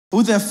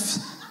with their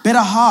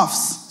better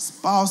halves,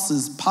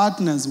 spouses,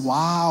 partners.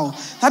 Wow.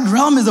 That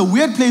realm is a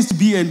weird place to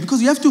be in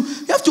because you have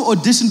to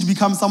audition to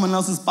become someone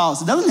else's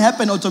spouse. It doesn't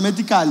happen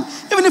automatically.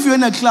 Even if you're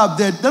in a club,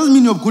 that doesn't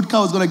mean your good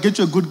cow is going to get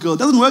you a good girl. It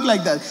doesn't work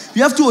like that.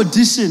 You have to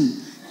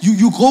audition.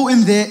 You go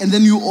in there and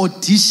then you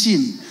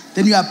audition.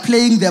 Then you are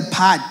playing their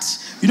part.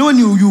 You know when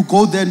you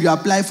go there and you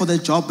apply for the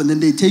job and then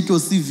they take your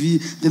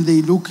CV, then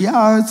they look,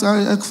 it's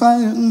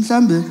fine,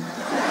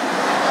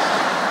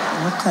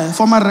 okay,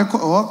 for my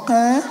record,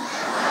 okay.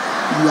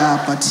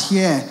 Yeah, but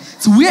here,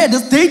 it's weird,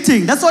 it's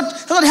dating. That's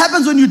what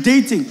happens when you're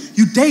dating.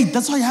 You date,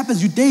 that's what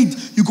happens, you date.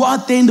 You go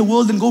out there in the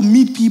world and go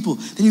meet people.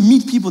 Then you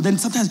meet people, then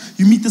sometimes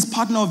you meet this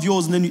partner of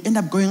yours and then you end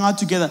up going out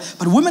together.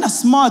 But women are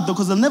smart though,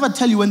 because they'll never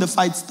tell you when the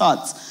fight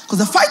starts. Because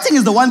the fighting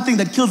is the one thing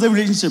that kills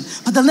every relationship.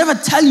 But they'll never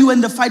tell you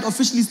when the fight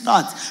officially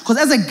starts. Because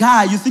as a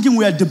guy, you're thinking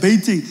we are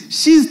debating.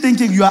 She's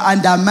thinking you are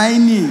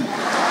undermining.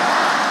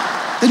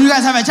 Then you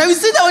guys have a child. You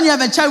see that when you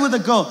have a child with a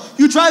girl.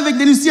 You're driving,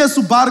 then you see a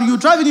Subaru. You're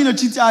driving in a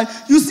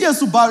GTI. You see a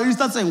Subaru, and you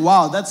start saying,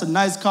 wow, that's a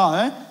nice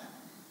car, eh?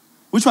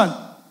 Which one?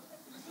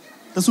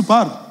 The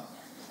Subaru.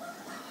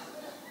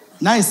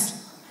 Nice.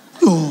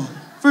 Oh,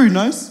 very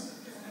nice.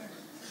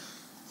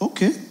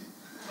 Okay.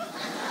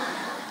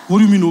 What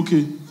do you mean,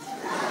 okay?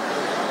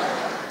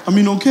 I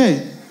mean,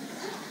 okay.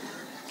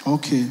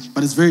 Okay,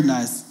 but it's very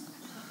nice.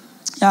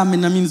 Yeah, I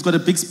mean, it's got a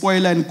big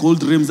spoiler and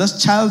gold rims.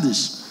 That's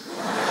childish.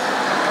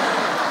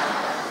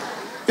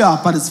 Yeah,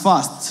 but it's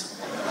fast.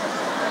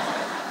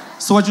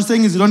 So what you're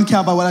saying is you don't care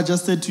about what I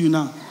just said to you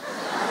now?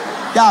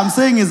 Yeah, I'm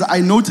saying is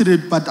I noted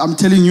it, but I'm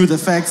telling you the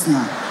facts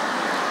now.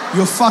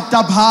 You're fucked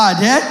up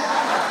hard, eh?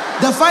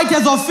 The fight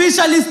has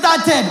officially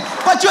started,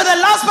 but you're the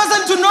last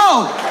person to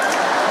know.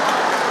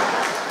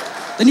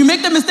 Then you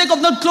make the mistake of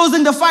not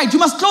closing the fight. You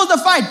must close the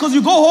fight because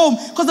you go home.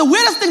 Because the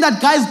weirdest thing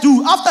that guys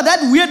do, after that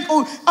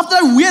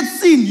weird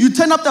scene, you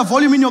turn up the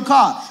volume in your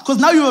car. Because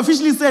now you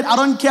officially said, I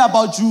don't care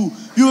about you.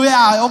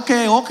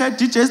 Okay,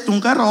 DJ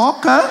Stunker,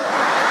 okay.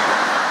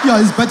 Yeah,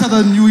 he's better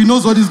than you. He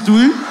knows what he's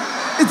doing.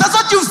 That's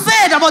what you've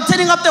said about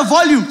turning up the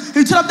volume.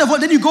 You turn up the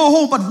volume, then you go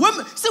home. But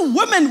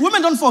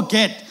women don't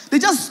forget. They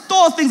just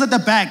store things at the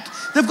back.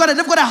 They've got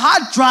a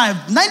hard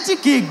drive, 90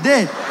 gig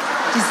there.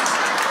 Just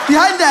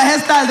behind their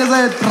hairstyle, there's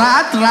a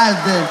hard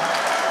drive there.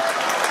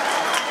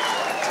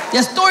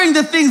 You're storing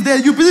the things there.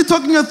 You're busy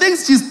talking your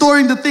things, she's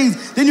storing the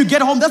things. Then you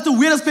get home. That's the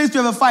weirdest place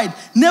to have a fight.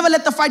 Never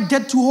let the fight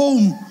get to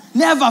home.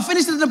 Never.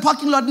 Finish it in the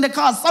parking lot, in the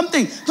car,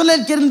 something. Don't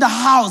let it get in the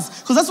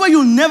house. Because that's why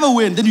you'll never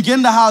win. Then you get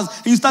in the house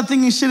and you start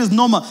thinking shit is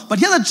normal. But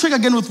here's a trick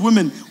again with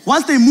women.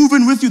 Once they move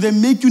in with you, they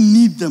make you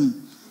need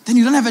them. Then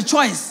you don't have a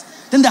choice.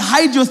 Then they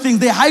hide your things.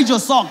 They hide your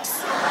socks.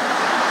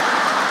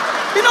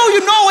 You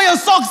know where your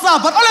socks are,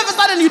 but all of a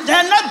sudden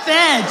they're not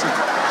there.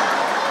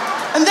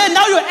 And then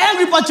now you're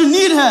angry, but you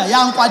need her.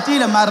 Yang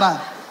kwatile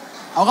mara.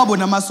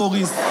 Awukabona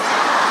amasokisi.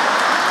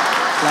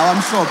 Lawa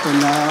amhlophe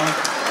la.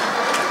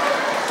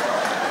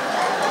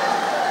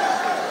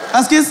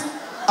 Askis,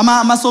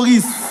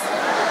 amasokisi.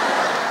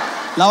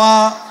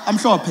 Lawa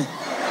amhlophe.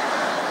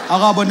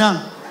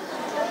 Awukabona.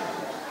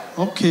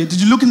 Okay, did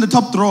you look in the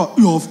top drawer?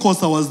 Yeah, of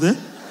course I was there.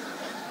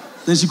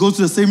 Then she goes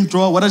to the same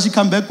drawer. What does she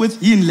come back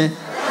with? Yinle.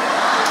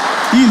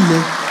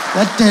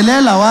 That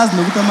telela was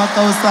nokuthi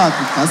amakawu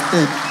sakhe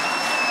busted.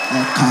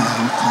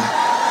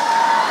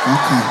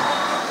 Okay.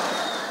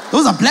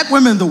 Those are black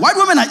women. The white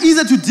women are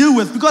easier to deal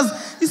with because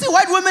you see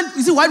white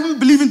women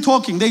believe in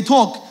talking. They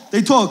talk.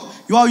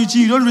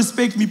 You don't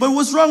respect me. But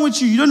what's wrong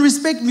with you? You don't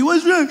respect me.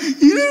 What's wrong?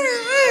 You don't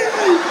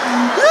respect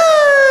me.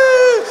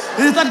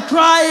 They start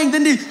crying.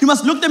 Then you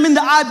must look them in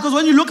the eye because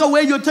when you look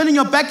away, you're turning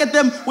your back at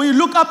them. When you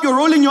look up, you're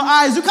rolling your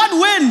eyes. You can't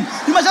win.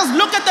 You must just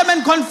look at them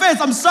and confess.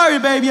 I'm sorry,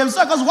 baby. I'm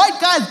sorry. Because white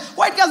guys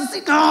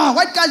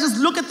just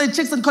look at their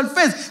chicks and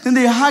confess. Then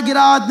they hug it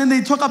out. Then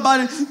they talk about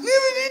it. Never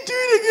need to do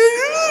it again.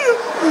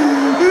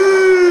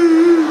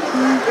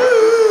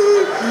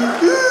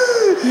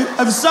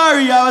 I'm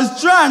sorry. I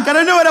was drunk. I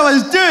don't know what I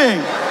was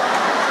doing.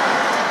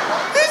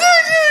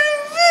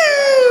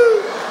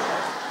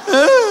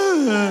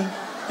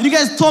 And you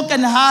guys talk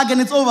and hug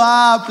and it's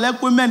over.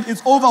 Black women,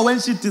 it's over when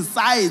she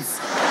decides.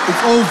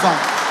 It's over.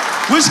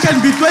 Which can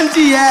be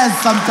 20 years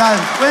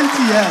sometimes. 20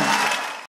 years.